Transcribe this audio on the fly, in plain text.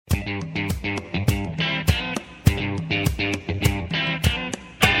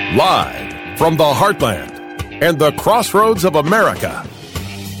Live from the heartland and the crossroads of America,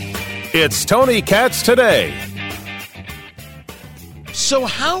 it's Tony Katz Today. So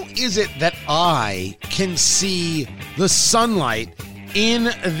how is it that I can see the sunlight in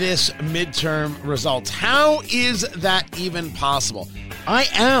this midterm results? How is that even possible? I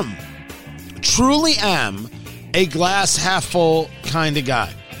truly am a glass half full kind of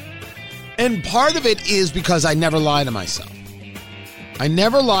guy. And part of it is because I never lie to myself. I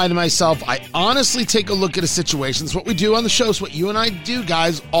honestly take a look at a situation. It's what we do on the show. It's what you and I do,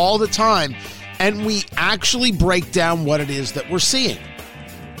 guys, all the time. And we actually break down what it is that we're seeing.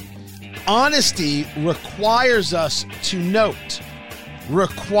 Honesty requires us to note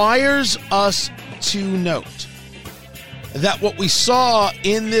that what we saw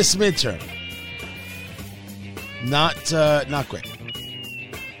in this midterm, not great.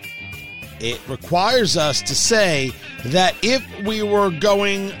 It requires us to say that if we were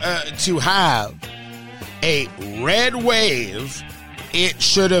going to have a red wave, it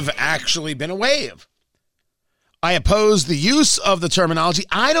should have actually been a wave. I oppose the use of the terminology.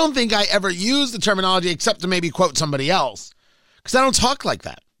 I don't think I ever use the terminology except to maybe quote somebody else, because I don't talk like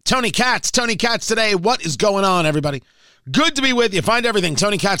that. Tony Katz Today. What is going on, everybody? Good to be with you. Find everything,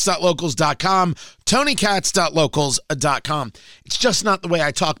 TonyKatz.locals.com, TonyKatz.locals.com. It's just not the way I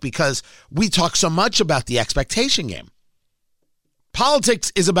talk because we talk so much about the expectation game.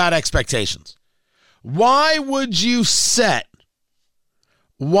 Politics is about expectations. Why would you set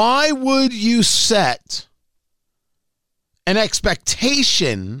an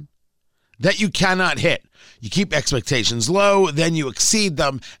expectation that you cannot hit? You keep expectations low, then you exceed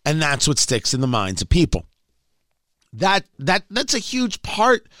them, and that's what sticks in the minds of people. That's a huge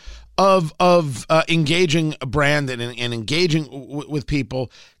part of engaging a brand and engaging with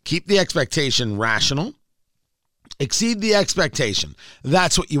people. Keep the expectation rational. Exceed the expectation.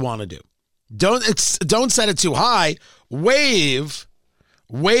 That's what you want to do. Don't set it too high. Wave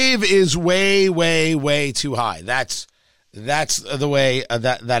is way too high. That's the way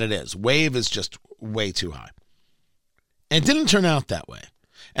that it is. Wave is just way too high. And it didn't turn out that way.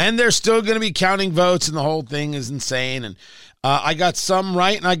 And they're still going to be counting votes, and the whole thing is insane. And I got some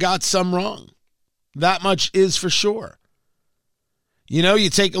right, and I got some wrong. That much is for sure. You know, you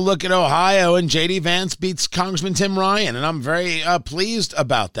take a look at Ohio, and J.D. Vance beats Congressman Tim Ryan, and I'm very pleased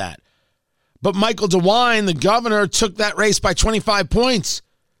about that. But Michael DeWine, the governor, took that race by 25 points.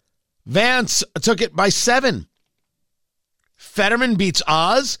 Vance took it by 7. Fetterman beats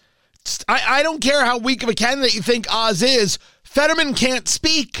Oz. I don't care how weak of a candidate you think Oz is. Fetterman can't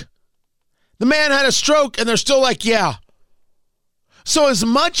speak. The man had a stroke, and they're still like, yeah. So as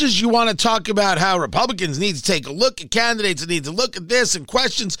much as you want to talk about how Republicans need to take a look at candidates and need to look at this and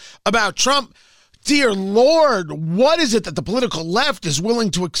questions about Trump, dear Lord, what is it that the political left is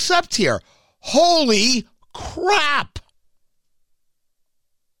willing to accept here? Holy crap.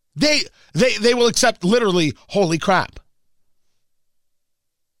 They will accept literally holy crap.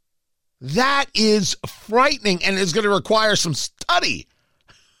 That is frightening and is going to require some study.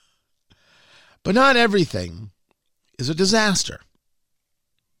 But not everything is a disaster.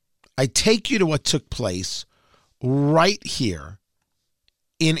 I take you to what took place right here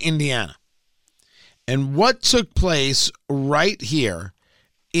in Indiana. And what took place right here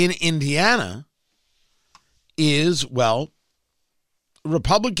in Indiana is, well,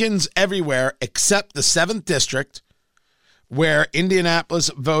 Republicans everywhere except the 7th District, where Indianapolis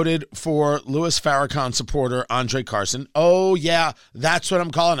voted for Louis Farrakhan supporter Andre Carson. Oh, yeah, that's what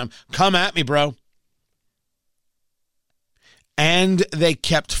I'm calling him. Come at me, bro. And they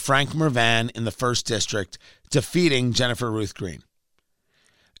kept Frank Mrvan in the 1st District, defeating Jennifer Ruth Green.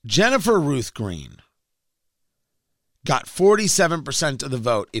 Jennifer Ruth Green got 47% of the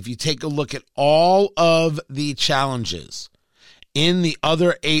vote. If you take a look at all of the challenges in the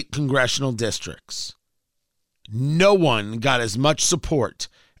other 8 congressional districts, no one got as much support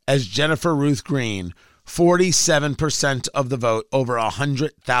as Jennifer Ruth Green, 47% of the vote, over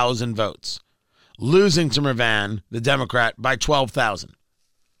 100,000 votes, losing to Mrvan, the Democrat, by 12,000.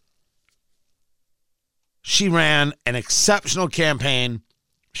 She ran an exceptional campaign.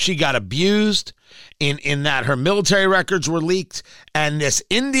 She got abused in that her military records were leaked, and this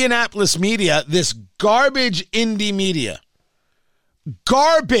Indianapolis media, this garbage indie media,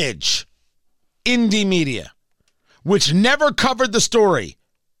 which never covered the story.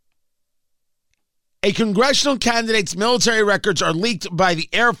 A congressional candidate's military records are leaked by the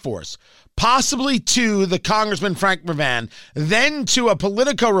Air Force. possibly to the Congressman Frank Mrvan, then to a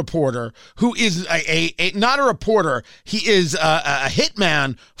Politico reporter who is not a reporter, he is a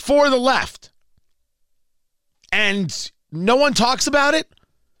hitman for the left. And no one talks about it,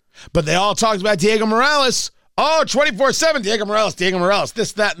 but they all talked about Diego Morales. Oh, 24/7, Diego Morales,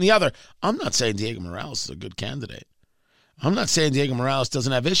 this, that, and the other. I'm not saying Diego Morales is a good candidate. I'm not saying Diego Morales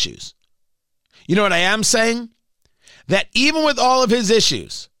doesn't have issues. You know what I am saying? That even with all of his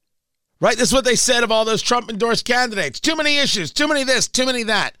issues, right? This is what they said of all those Trump-endorsed candidates. Too many issues, too many this, too many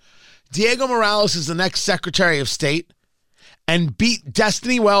that. Diego Morales is the next Secretary of State and beat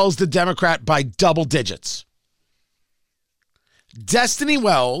Destiny Wells, the Democrat, by double digits. Destiny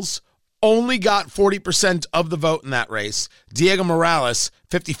Wells only got 40% of the vote in that race. Diego Morales,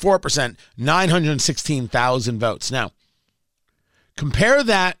 54%, 916,000 votes. Now, compare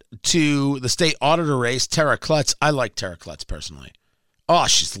that to the state auditor race, Tara Klutz. I like Tara Klutz personally. Oh,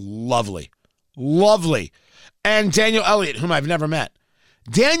 she's lovely. Lovely. And Daniel Elliott, whom I've never met.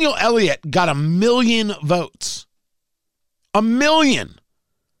 Daniel Elliott got 1 million votes. 1 million.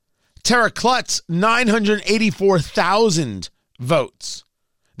 Tara Klutz, 984,000 votes.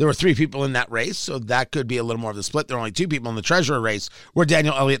 There were 3 people in that race, so that could be a little more of the split. There are only 2 people in the treasurer race, where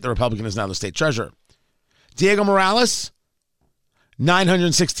Daniel Elliott, the Republican, is now the state treasurer. Diego Morales,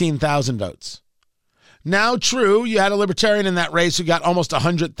 916,000 votes. Now, true, you had a libertarian in that race who got almost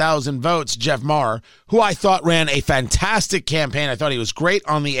 100,000 votes, Jeff Maher, who I thought ran a fantastic campaign. I thought he was great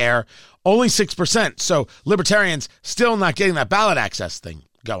on the air. Only 6%. So libertarians still not getting that ballot access thing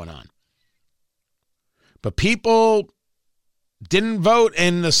going on. But people didn't vote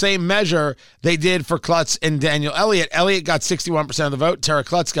in the same measure they did for Klutz and Daniel Elliott. Elliott got 61% of the vote. Tara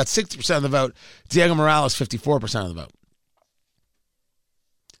Klutz got 60% of the vote. Diego Morales, 54% of the vote.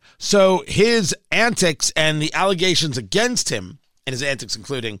 So his antics and the allegations against him, and his antics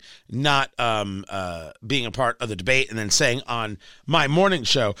including not being a part of the debate and then saying on my morning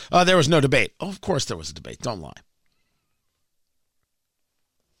show, there was no debate. Oh, of course there was a debate. Don't lie.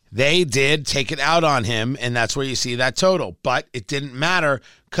 They did take it out on him, and that's where you see that total. But it didn't matter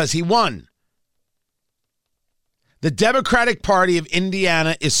because he won. The Democratic Party of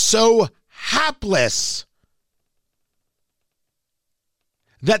Indiana is so hapless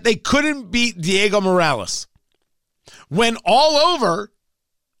that they couldn't beat Diego Morales. When all over,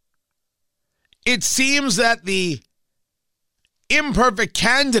 it seems that the imperfect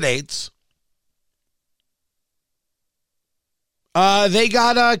candidates, they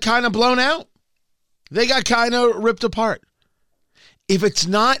got kind of blown out. They got kind of ripped apart. If it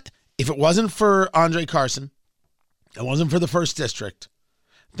wasn't for Andre Carson, it wasn't for the 1st District,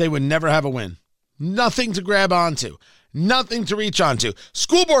 they would never have a win. Nothing to grab onto. Nothing to reach onto.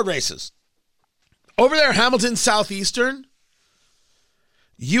 School board races. Over there, Hamilton Southeastern,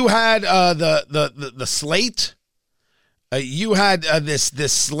 you had the slate. You had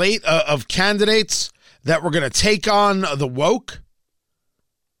this slate of candidates that were going to take on the woke.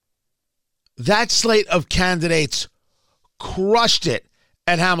 That slate of candidates crushed it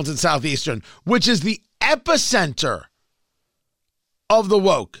at Hamilton Southeastern, which is the epicenter of the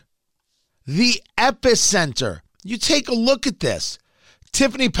woke. The epicenter. You take a look at this.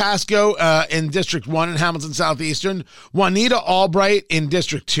 Tiffany Pasco in District 1 in Hamilton Southeastern, Juanita Albright in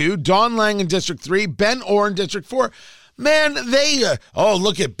District 2, Dawn Lang in District 3, Ben Orr in District 4. Man,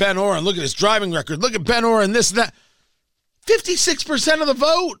 look at Ben Orr and look at his driving record. Look at Ben Orr and this and that. 56% of the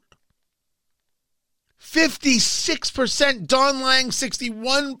vote. 56%. Dawn Lang,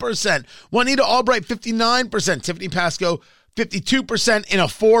 61%. Juanita Albright, 59%. Tiffany Pasco, 52% in a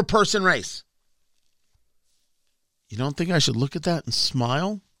 4-person race. You don't think I should look at that and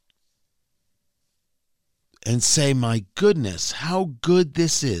smile? And say, my goodness, how good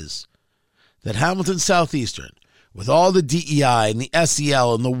this is. That Hamilton Southeastern, with all the DEI and the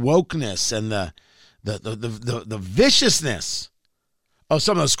SEL and the wokeness and the viciousness of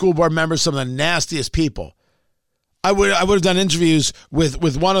some of the school board members, some of the nastiest people. I would have done interviews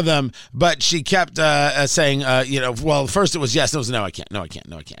with one of them, but she kept saying, well, first it was yes, it was no, I can't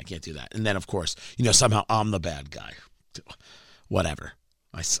do that. And then, of course, somehow I'm the bad guy. Whatever.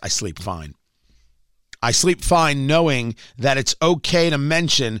 I sleep fine. I sleep fine knowing that it's okay to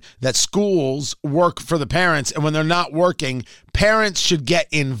mention that schools work for the parents, and when they're not working, parents should get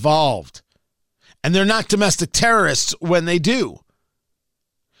involved. And they're not domestic terrorists when they do.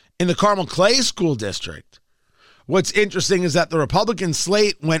 In the Carmel Clay School District, what's interesting is that the Republican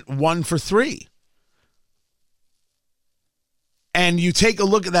slate went 1 for 3. And you take a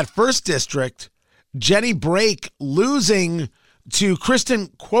look at that 1st district, Jenny Brake losing to Kristen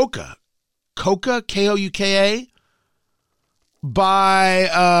Kouka, Kouka, Kouka, by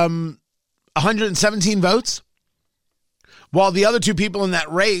 117 votes, while the other two people in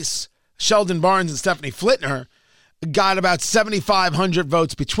that race, Sheldon Barnes and Stephanie Flitner, got about 7,500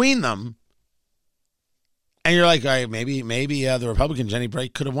 votes between them. And you're like, all right, maybe the Republican Jenny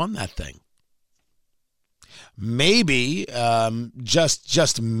Brake could have won that thing. Maybe,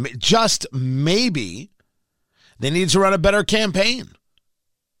 just maybe, they need to run a better campaign.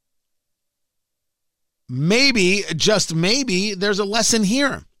 Maybe, just maybe, there's a lesson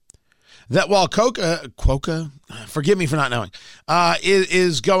here that while Quokka, forgive me for not knowing,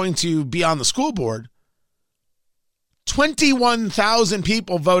 is going to be on the school board, 21,000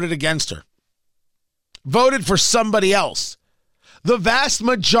 people voted against her, voted for somebody else. The vast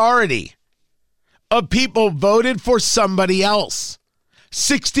majority of people voted for somebody else.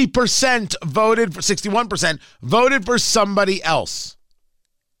 61% voted for somebody else.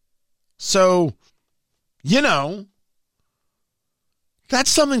 So,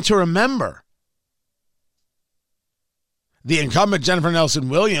 that's something to remember. The incumbent Jennifer Nelson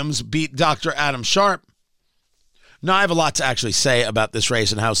Williams beat Dr. Adam Sharp. Now, I have a lot to actually say about this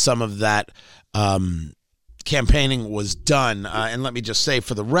race and how some of that campaigning was done. And let me just say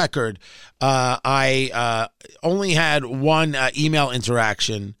for the record, I only had one email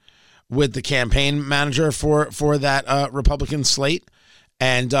interaction with the campaign manager for that Republican slate,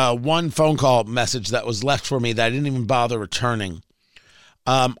 and one phone call message that was left for me that I didn't even bother returning.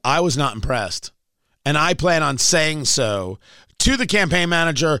 I was not impressed, and I plan on saying so to the campaign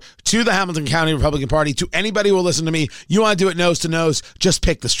manager, to the Hamilton County Republican Party, to anybody who will listen to me. You want to do it nose to nose, just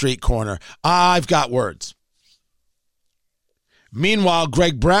pick the street corner. I've got words. Meanwhile,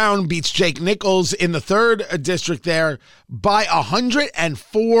 Greg Brown beats Jake Nichols in the 3rd district there by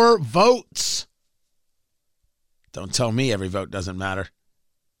 104 votes. Don't tell me every vote doesn't matter.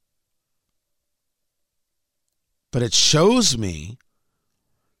 But it shows me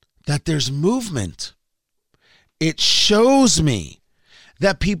that there's movement. It shows me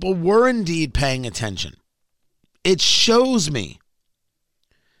that people were indeed paying attention. It shows me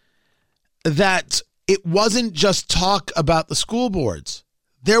that it wasn't just talk about the school boards.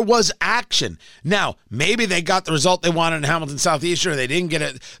 There was action. Now, maybe they got the result they wanted in Hamilton Southeastern, or they didn't get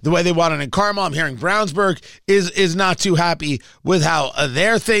it the way they wanted in Carmel. I'm hearing Brownsburg is not too happy with how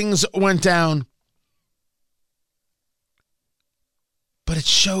their things went down. But it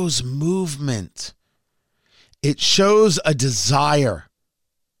shows movement. It shows a desire.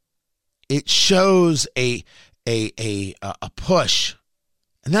 It shows a push.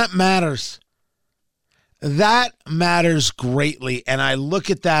 And that matters. That matters greatly. And I look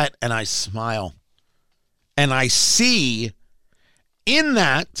at that and I smile. And I see in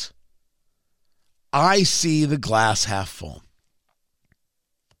that, I see the glass half full.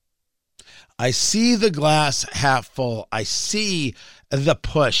 I see the glass half full. I see the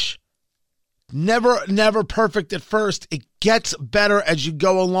push. Never perfect at first. It gets better as you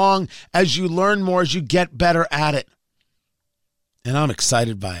go along, as you learn more, as you get better at it. And I'm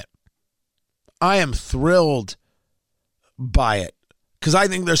excited by it. I am thrilled by it because I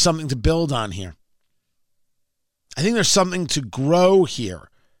think there's something to build on here. I think there's something to grow here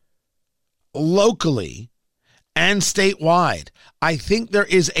locally and statewide. I think there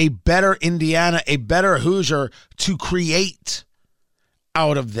is a better Indiana, a better Hoosier to create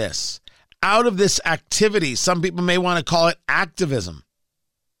out of this activity. Some people may want to call it activism.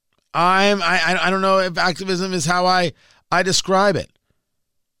 I don't know if activism is how I describe it.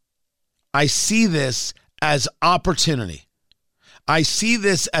 I see this as opportunity. I see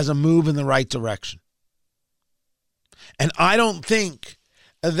this as a move in the right direction. And I don't think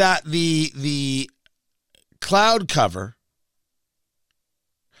that the cloud cover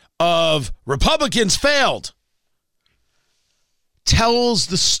of Republicans failed tells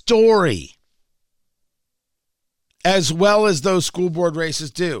the story as well as those school board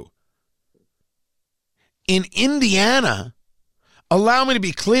races do. In Indiana, allow me to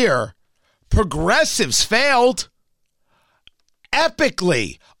be clear, progressives failed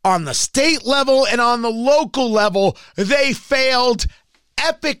epically on the state level and on the local level. They failed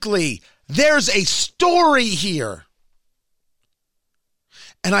epically. There's a story here.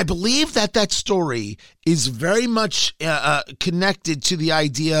 And I believe that story is very much connected to the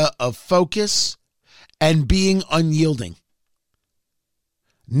idea of focus and being unyielding,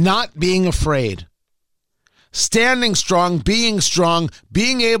 not being afraid, standing strong, being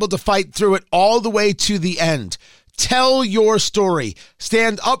able to fight through it all the way to the end. Tell your story.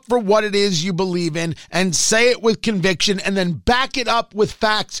 Stand up for what it is you believe in and say it with conviction, and then back it up with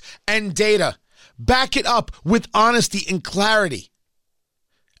facts and data. Back it up with honesty and clarity.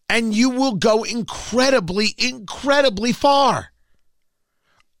 And you will go incredibly, incredibly far.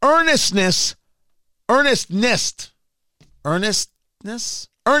 Earnestness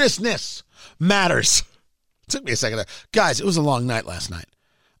matters. It took me a second there. Guys, it was a long night last night.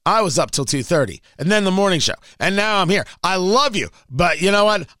 I was up till 2:30, and then the morning show, and now I'm here. I love you, but you know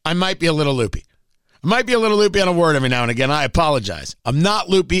what? I might be a little loopy. I might be a little loopy on a word every now and again. I apologize. I'm not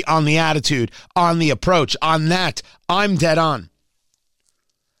loopy on the attitude, on the approach, on that. I'm dead on.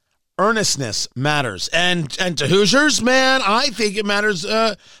 Earnestness matters. And to Hoosiers, man, I think it matters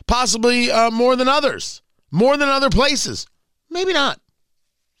possibly more than others, more than other places. Maybe not.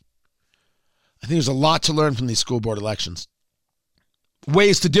 I think there's a lot to learn from these school board elections.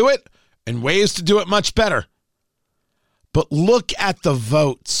 Ways to do it and ways to do it much better. But look at the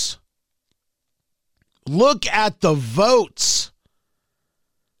votes. Look at the votes.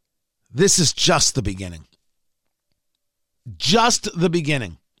 This is just the beginning. Just the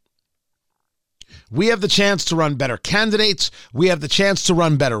beginning. We have the chance to run better candidates. We have the chance to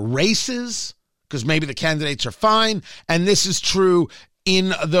run better races because maybe the candidates are fine. And this is true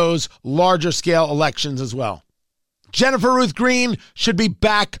in those larger scale elections as well. Jennifer Ruth Green should be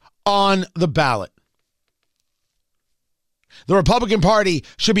back on the ballot. The Republican Party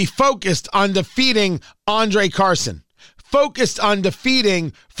should be focused on defeating Andre Carson, focused on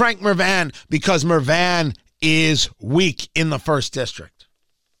defeating Frank Mrvan because Mrvan is weak in the 1st District.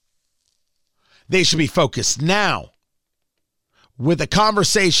 They should be focused now with a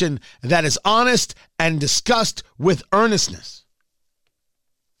conversation that is honest and discussed with earnestness.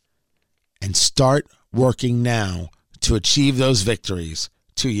 And start working now to achieve those victories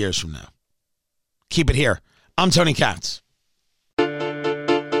 2 years from now. Keep it here. I'm Tony Katz.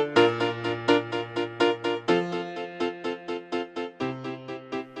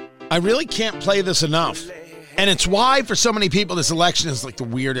 I really can't play this enough. And it's why, for so many people, this election is like the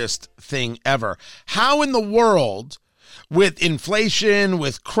weirdest thing ever. How in the world, with inflation,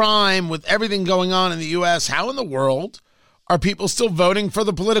 with crime, with everything going on in the U.S., how in the world are people still voting for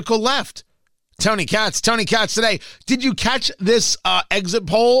the political left? Tony Katz today. Did you catch this exit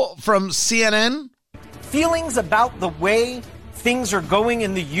poll from CNN? Feelings about the way things are going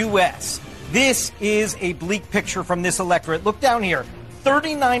in the U.S. This is a bleak picture from this electorate. Look down here.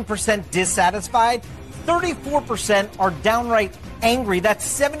 39% dissatisfied. 34% are downright angry. That's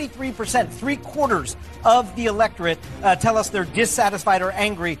 73%. 3/4 of the electorate tell us they're dissatisfied or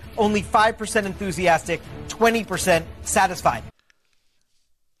angry. Only 5% enthusiastic, 20% satisfied.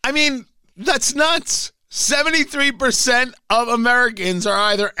 I mean, that's nuts. 73% of Americans are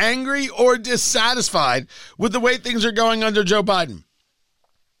either angry or dissatisfied with the way things are going under Joe Biden.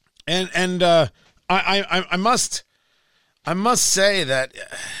 And I must say that,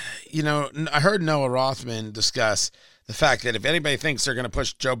 you know, I heard Noah Rothman discuss the fact that if anybody thinks they're going to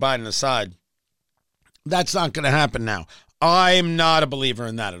push Joe Biden aside, that's not going to happen now. I'm not a believer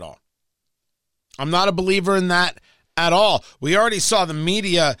in that at all. I'm not a believer in that at all. We already saw the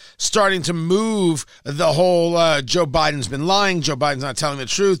media starting to move the whole Joe Biden's been lying. Joe Biden's not telling the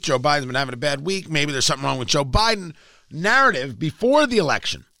truth. Joe Biden's been having a bad week. Maybe there's something wrong with Joe Biden narrative before the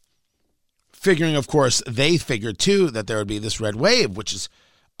election. Figuring, of course, they figured, too, that there would be this red wave, which is,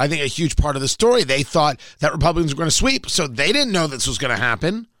 I think, a huge part of the story. They thought that Republicans were going to sweep, so they didn't know this was going to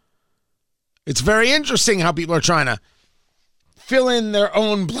happen. It's very interesting how people are trying to fill in their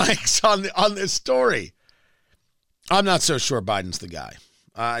own blanks on this story. I'm not so sure Biden's the guy.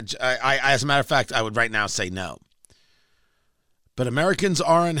 As a matter of fact, I would right now say no. But Americans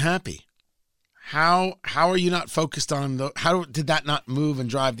are unhappy. How are you not focused on how did that not move and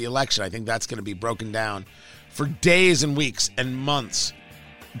drive the election? I think that's going to be broken down for days and weeks and months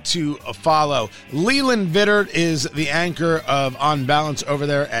to follow. Leland Vittert is the anchor of On Balance over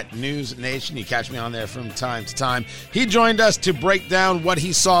there at News Nation. You catch me on there from time to time. He joined us to break down what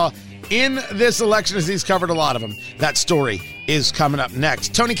he saw in this election, as he's covered a lot of them. That story is coming up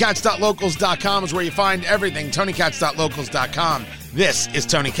next. TonyKatz.locals.com is where you find everything. TonyKatz.locals.com. This is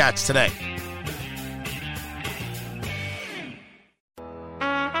Tony Katz Today.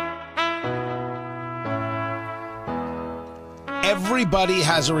 Everybody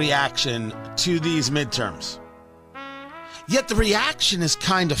has a reaction to these midterms. Yet the reaction is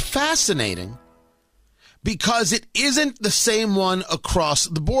kind of fascinating because it isn't the same one across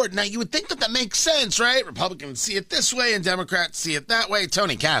the board. Now, you would think that makes sense, right? Republicans see it this way and Democrats see it that way.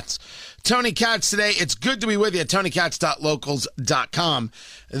 Tony Katz. Tony Katz Today. It's good to be with you at TonyKatz.locals.com.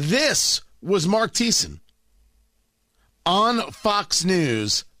 This was Mark Thiessen on Fox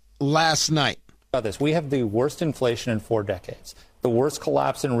News last night. About this, we have the worst inflation in 4 decades. the worst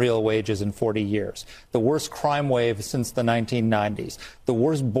collapse in real wages in 40 years, the worst crime wave since the 1990s, the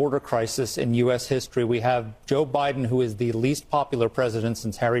worst border crisis in U.S. history. We have Joe Biden, who is the least popular president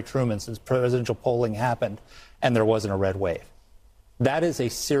since Harry Truman, since presidential polling happened, and there wasn't a red wave. That is a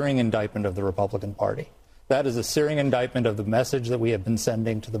searing indictment of the Republican Party. That is a searing indictment of the message that we have been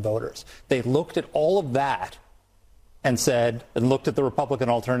sending to the voters. They looked at all of that and looked at the Republican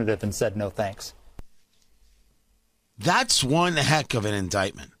alternative and said, no thanks. That's one heck of an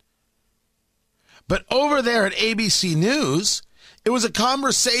indictment. But over there at ABC News, it was a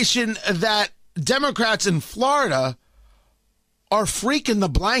conversation that Democrats in Florida are freaking the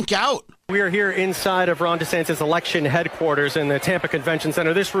blank out. We are here inside of Ron DeSantis' election headquarters in the Tampa Convention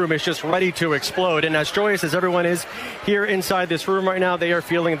Center. This room is just ready to explode. And as joyous as everyone is here inside this room right now, they are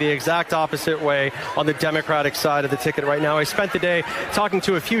feeling the exact opposite way on the Democratic side of the ticket right now. I spent the day talking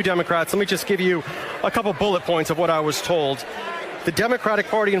to a few Democrats. Let me just give you a couple bullet points of what I was told. The Democratic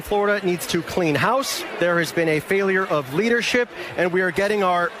Party in Florida needs to clean house. There has been a failure of leadership, and we are getting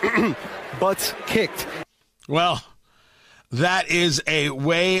our butts kicked. Well, that is a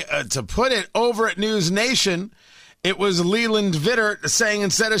way to put it. Over at News Nation, it was Leland Vittert saying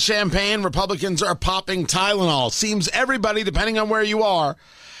instead of champagne, Republicans are popping Tylenol. Seems everybody, depending on where you are,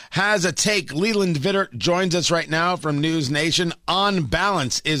 has a take. Leland Vittert joins us right now from News Nation. On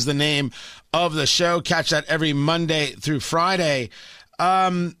Balance is the name of the show. Catch that every Monday through Friday.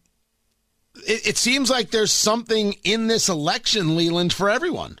 It seems like there's something in this election, Leland, for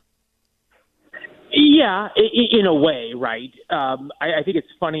everyone. Yeah, in a way, right? I think it's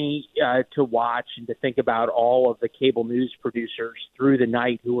funny to watch and to think about all of the cable news producers through the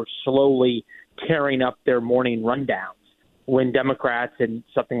night who are slowly tearing up their morning rundowns when Democrats and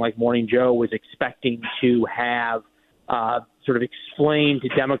something like Morning Joe was expecting to have sort of explain to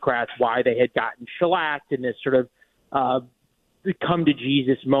Democrats why they had gotten shellacked in this sort of come to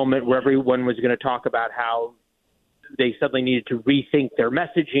Jesus moment where everyone was going to talk about how they suddenly needed to rethink their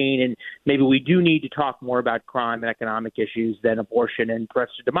messaging, and maybe we do need to talk more about crime and economic issues than abortion and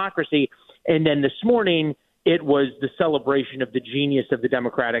threats to democracy. And then this morning, it was the celebration of the genius of the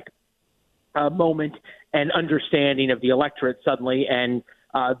Democratic moment and understanding of the electorate suddenly, and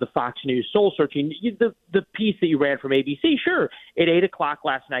the Fox News soul searching. The piece that you ran from ABC, sure, at 8 o'clock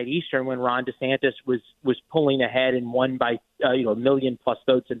last night Eastern, when Ron DeSantis was pulling ahead and won by 1 million plus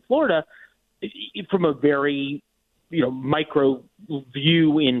votes in Florida, from a very micro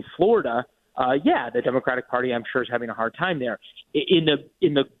view in Florida, the Democratic Party, I'm sure, is having a hard time there. In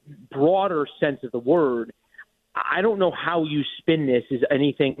the broader sense of the word, I don't know how you spin this as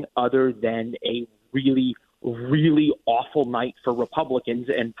anything other than a really, really awful night for Republicans,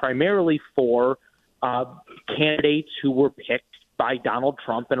 and primarily for candidates who were picked by Donald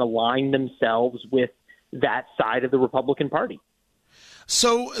Trump and aligned themselves with that side of the Republican Party.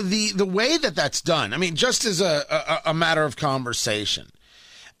 So the way that's done, I mean, just as a matter of conversation,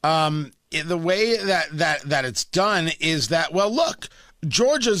 the way that it's done is that, well, look,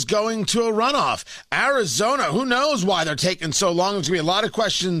 Georgia's going to a runoff. Arizona, who knows why they're taking so long? There's going to be a lot of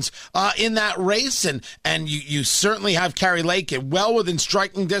questions in that race. And you certainly have Kari Lake well within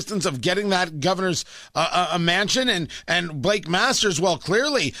striking distance of getting that governor's a mansion. And Blake Masters, well,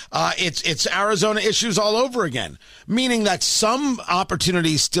 clearly it's Arizona issues all over again, meaning that some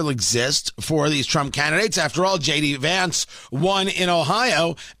opportunities still exist for these Trump candidates. After all, J.D. Vance won in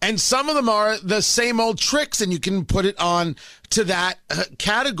Ohio, and some of them are the same old tricks, and you can put it on to that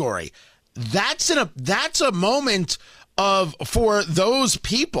category. That's a moment for those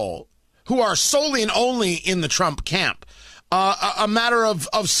people who are solely and only in the Trump camp, a matter of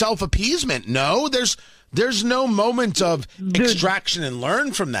self-appeasement. No, there's no moment of extraction and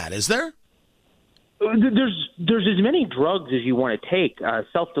learn from that, is there? There's as many drugs as you want to take.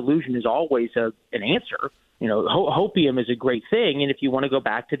 Self-delusion is always an answer. Hopium is a great thing, and if you want to go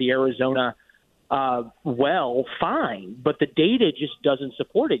back to the Arizona fine, but the data just doesn't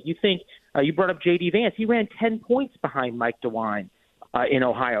support it. You think you brought up J.D. Vance. He ran 10 points behind Mike DeWine in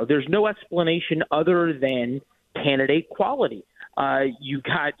Ohio. There's no explanation other than candidate quality. You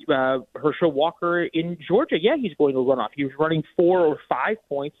got Herschel Walker in Georgia. Yeah, he's going to run off. He was running 4 or 5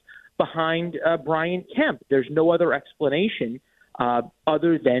 points behind Brian Kemp. There's no other explanation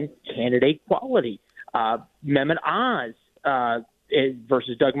other than candidate quality. Mehmet Oz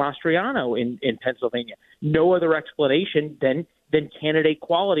versus Doug Mastriano in Pennsylvania. No other explanation than candidate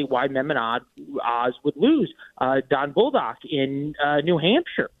quality why Mehmet Oz would lose. Don Bullock in New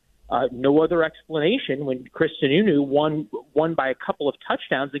Hampshire. No other explanation when Chris Sununu won by a couple of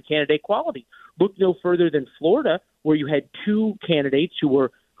touchdowns than candidate quality. Look no further than Florida, where you had 2 candidates who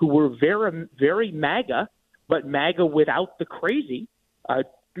were very, very MAGA, but MAGA without the crazy,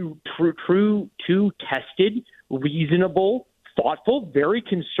 true, tested, reasonable, thoughtful, very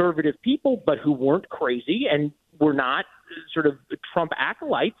conservative people, but who weren't crazy and were not sort of Trump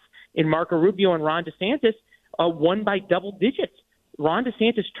acolytes in Marco Rubio and Ron DeSantis, won by double digits. Ron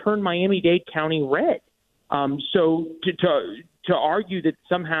DeSantis turned Miami-Dade County red. So to argue that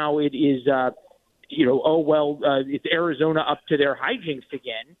somehow it is, it's Arizona up to their hijinks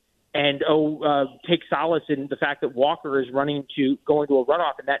again, and take solace in the fact that Walker is going to a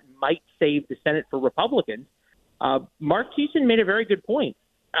runoff, and that might save the Senate for Republicans. Mark Thiessen made a very good point.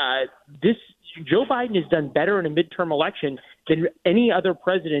 Joe Biden has done better in a midterm election than any other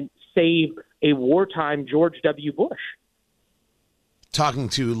president, save a wartime George W. Bush. Talking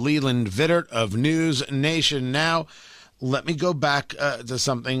to Leland Vittert of News Nation Now. Let me go back to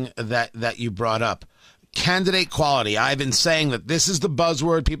something that you brought up. Candidate quality. I've been saying that this is the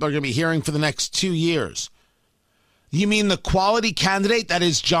buzzword people are going to be hearing for the next 2 years. You mean the quality candidate that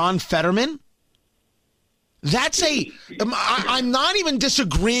is John Fetterman? I'm not even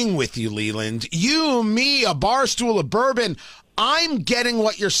disagreeing with you, Leland. You, me, a bar stool of bourbon. I'm getting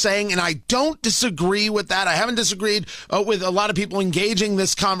what you're saying, and I don't disagree with that. I haven't disagreed with a lot of people engaging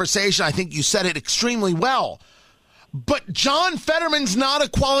this conversation. I think you said it extremely well. But John Fetterman's not a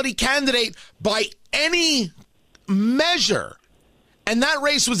quality candidate by any measure. And that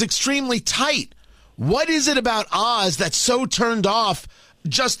race was extremely tight. What is it about Oz that so turned off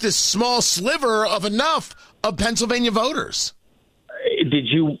just this small sliver of enough of Pennsylvania voters? Have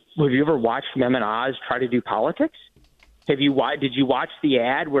you ever watched Mehmet Oz try to do politics? Did you watch the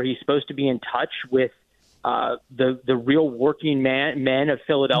ad where he's supposed to be in touch with the real working men of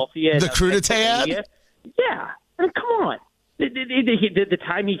Philadelphia? The crudité ad? Yeah. I mean, come on. The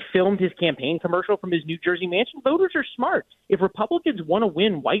time he filmed his campaign commercial from his New Jersey mansion, voters are smart. If Republicans want to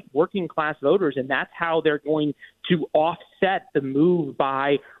win white working class voters, and that's how they're going to offset the move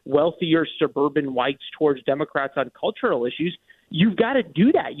by wealthier suburban whites towards Democrats on cultural issues, you've got to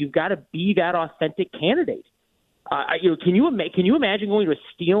do that. You've got to be that authentic candidate. Can you imagine going to a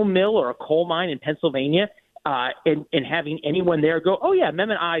steel mill or a coal mine in Pennsylvania and having anyone there go, "Oh yeah,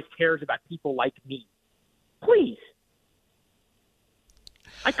 Mehmet Oz cares about people like me"? Please.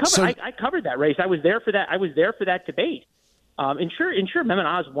 I covered that race. I was there for that. I was there for that debate. And sure, Mehmet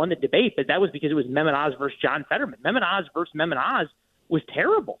Oz won the debate, but that was because it was Mehmet Oz versus John Fetterman. Mehmet Oz versus Mehmet Oz was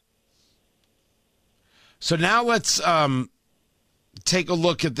terrible. So now let's take a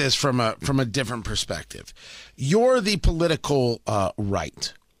look at this from a different perspective. You're the political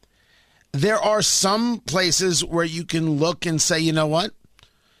right. There are some places where you can look and say, you know what?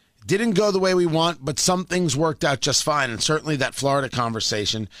 Didn't go the way we want, but some things worked out just fine. And certainly that Florida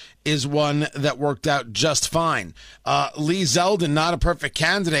conversation is one that worked out just fine. Lee Zeldin, not a perfect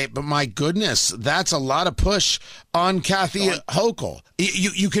candidate, but my goodness, that's a lot of push on Kathy Hochul.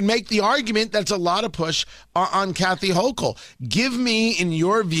 You can make the argument that's a lot of push on Kathy Hochul. Give me, in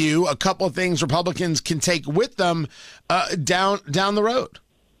your view, a couple of things Republicans can take with them down the road.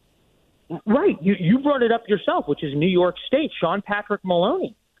 Right. You brought it up yourself, which is New York State, Sean Patrick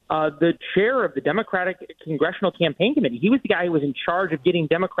Maloney. The chair of the Democratic Congressional Campaign Committee. He was the guy who was in charge of getting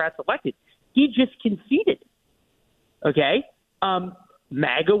Democrats elected. He just conceded. Okay?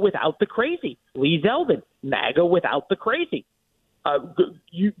 MAGA without the crazy. Lee Zeldin, MAGA without the crazy.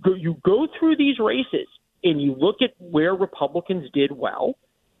 You go through these races and you look at where Republicans did well.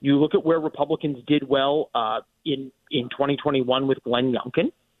 You look at where Republicans did well in 2021 with Glenn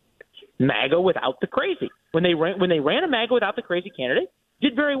Youngkin. MAGA without the crazy. When they ran a MAGA without the crazy candidate,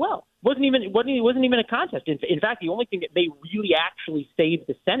 did very well. Wasn't even a contest. In fact, the only thing that may really actually save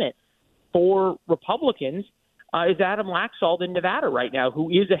the Senate for Republicans is Adam Laxalt in Nevada right now, who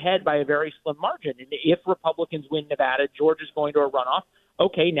is ahead by a very slim margin. And if Republicans win Nevada, Georgia's going to a runoff.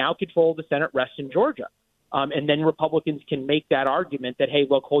 Okay, now control of the Senate rests in Georgia. And then Republicans can make that argument that, hey,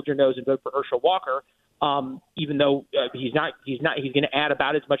 look, hold your nose and vote for Herschel Walker, even though he's going to add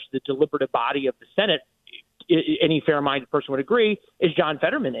about as much to the deliberative body of the Senate. Any fair-minded person would agree, is John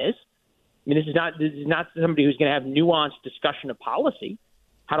Fetterman is. I mean, this is not somebody who's going to have nuanced discussion of policy.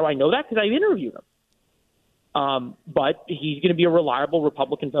 How do I know that? Because I interviewed him. But he's going to be a reliable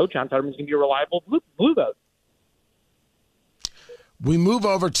Republican vote. John Fetterman's going to be a reliable blue vote. We move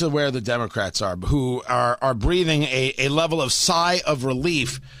over to where the Democrats are, who are breathing a level of sigh of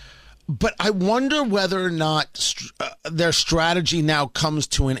relief. But I wonder whether or not their strategy now comes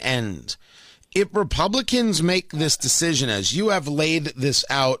to an end. If Republicans make this decision, as you have laid this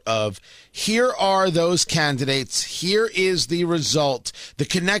out of, here are those candidates, here is the result, the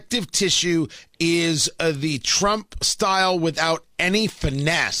connective tissue is the Trump style without any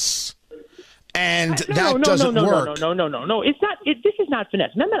finesse. And that doesn't work. No. It's not. This is not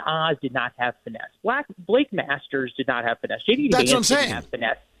finesse. Mehmet Oz did not have finesse. Blake Masters did not have finesse. JD That's Vance what I'm didn't have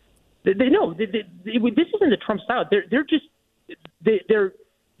finesse. This isn't the Trump style. They're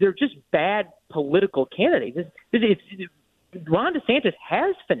just bad political candidates. Ron DeSantis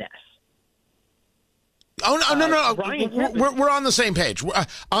has finesse. Oh, no. We're on the same page.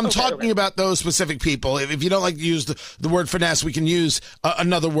 I'm talking about those specific people. If you don't like to use the word finesse, we can use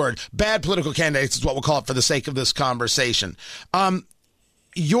another word. Bad political candidates is what we'll call it for the sake of this conversation.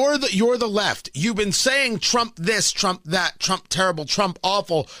 You're the left. You've been saying Trump this, Trump that, Trump terrible, Trump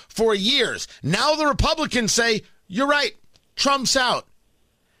awful for years. Now the Republicans say, you're right, Trump's out.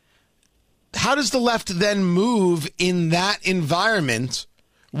 How does the left then move in that environment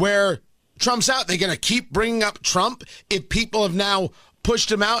where Trump's out? They're going to keep bringing up Trump if people have now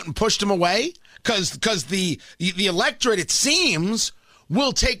pushed him out and pushed him away? Because the electorate, it seems,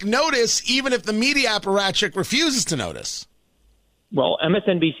 will take notice even if the media apparatchik refuses to notice. Well,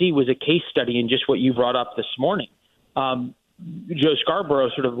 MSNBC was a case study in just what you brought up this morning. Joe Scarborough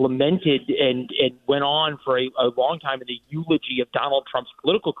sort of lamented and went on for a long time in the eulogy of Donald Trump's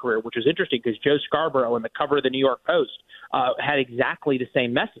political career, which was interesting because Joe Scarborough on the cover of the New York Post had exactly the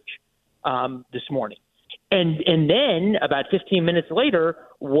same message this morning. And then about 15 minutes later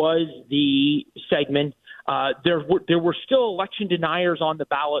was the segment, there were still election deniers on the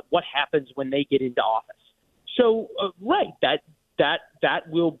ballot. What happens when they get into office? So, that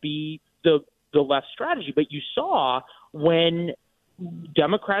will be the left strategy. But you saw when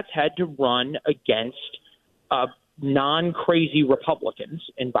Democrats had to run against non-crazy Republicans,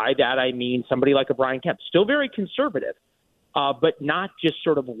 and by that I mean somebody like a Brian Kemp, still very conservative, but not just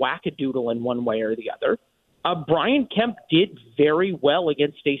sort of wackadoodle in one way or the other. Brian Kemp did very well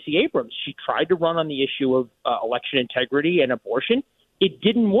against Stacey Abrams. She tried to run on the issue of election integrity and abortion. It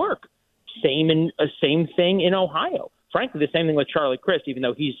didn't work. Same thing in Ohio. Frankly, the same thing with Charlie Crist, even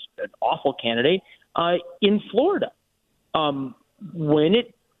though he's an awful candidate, in Florida. When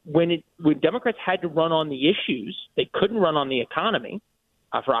Democrats had to run on the issues, they couldn't run on the economy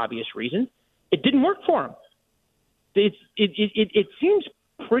for obvious reasons. It didn't work for them. It seems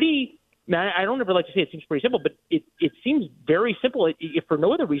pretty. I don't ever like to say it seems pretty simple, but it seems very simple. If for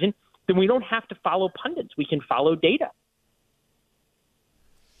no other reason, then we don't have to follow pundits. We can follow data.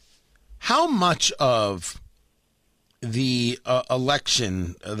 How much of the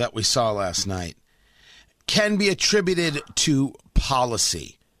election that we saw last night can be attributed to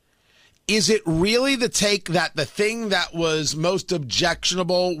policy? Is it really the take that the thing that was most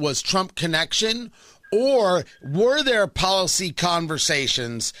objectionable was Trump connection? Or were there policy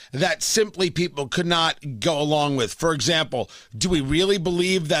conversations that simply people could not go along with? For example, do we really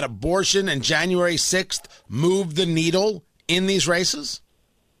believe that abortion and January 6th moved the needle in these races?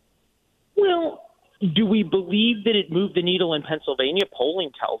 Well, do we believe that it moved the needle in Pennsylvania?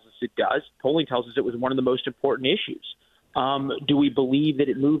 Polling tells us it does. Polling tells us it was one of the most important issues. Do we believe that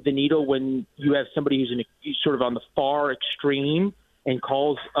it moved the needle when you have somebody who's sort of on the far extreme and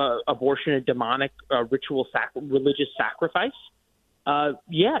calls abortion a demonic religious sacrifice?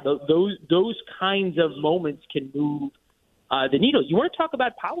 Yeah, those kinds of moments can move the needle. You want to talk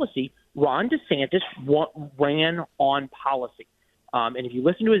about policy? Ron DeSantis ran on policy. And if you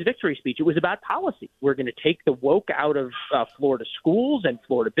listen to his victory speech, it was about policy. We're going to take the woke out of Florida schools and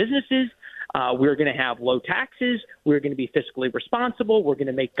Florida businesses. We're going to have low taxes. We're going to be fiscally responsible. We're going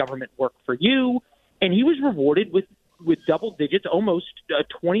to make government work for you. And he was rewarded with double digits, almost a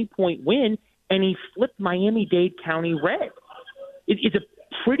 20-point win, and he flipped Miami-Dade County red. It's a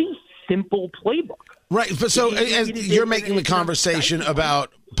pretty simple playbook. Right, but so you're making the conversation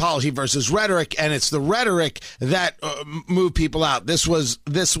about policy versus rhetoric, and it's the rhetoric that moved people out. This was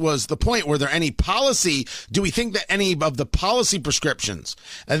the point. Were there any policy? Do we think that any of the policy prescriptions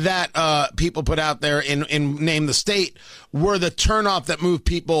that people put out there in Name the State were the turnoff that moved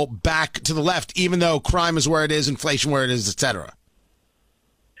people back to the left, even though crime is where it is, inflation where it is, et cetera?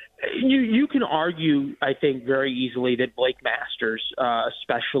 You can argue, I think, very easily that Blake Masters,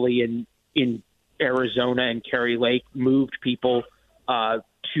 especially in Arizona and Kerry Lake, moved people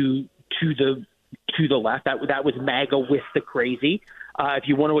to the left. That was MAGA with the crazy. If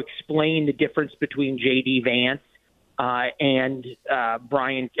you want to explain the difference between J.D. Vance and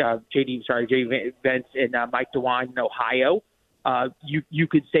J.D. Vance and Mike DeWine in Ohio, you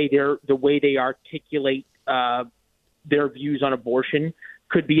could say the way they articulate their views on abortion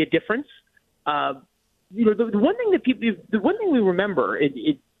could be a difference. The one thing we remember,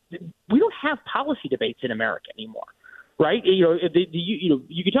 we don't have policy debates in America anymore, right? You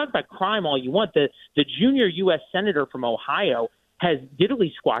can talk about crime all you want. The junior U.S. senator from Ohio has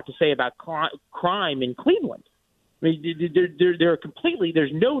diddly squat to say about crime in Cleveland. I mean, they're completely, there's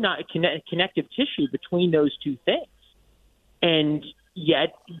no connective tissue between those two things. And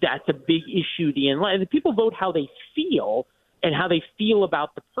yet that's a big issue. The people vote how they feel and how they feel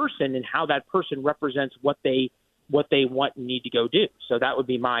about the person and how that person represents what they want and need to go do. So that would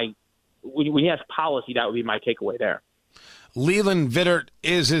be when you ask policy, that would be my takeaway there. Leland Vittert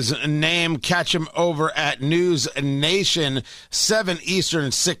is his name. Catch him over at News Nation, 7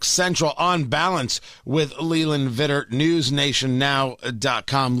 Eastern, 6 Central, On Balance with Leland Vittert,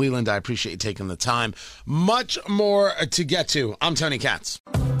 newsnationnow.com. Leland, I appreciate you taking the time. Much more to get to. I'm Tony Katz.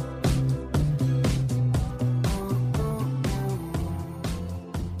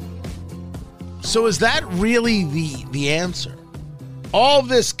 So is that really the answer? All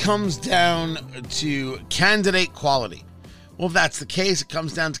this comes down to candidate quality. Well, if that's the case, it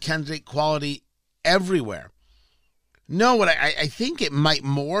comes down to candidate quality everywhere. No, what I think it might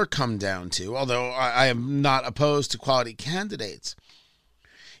more come down to, although I am not opposed to quality candidates,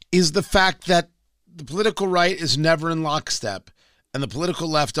 is the fact that the political right is never in lockstep and the political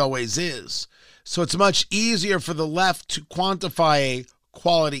left always is. So it's much easier for the left to quantify a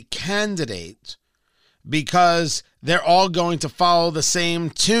quality candidate because they're all going to follow the same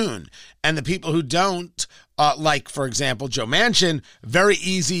tune. And the people who don't, like, for example, Joe Manchin, very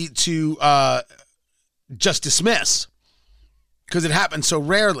easy to just dismiss because it happens so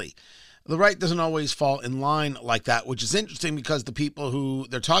rarely. The right doesn't always fall in line like that, which is interesting because the people who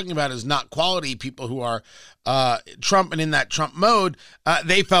they're talking about is not quality people who are Trump and in that Trump mode,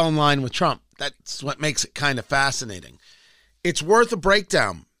 they fell in line with Trump. That's what makes it kind of fascinating. It's worth a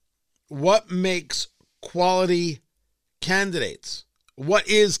breakdown. What makes quality candidates? What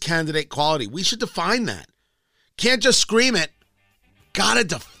is candidate quality? We should define that. Can't just scream it. Gotta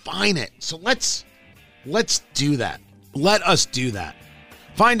define it. So let's do that. Let us do that.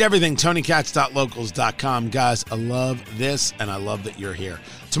 Find everything, TonyKatz.locals.com. Guys, I love this, and I love that you're here.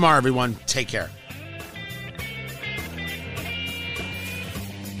 Tomorrow, everyone, take care.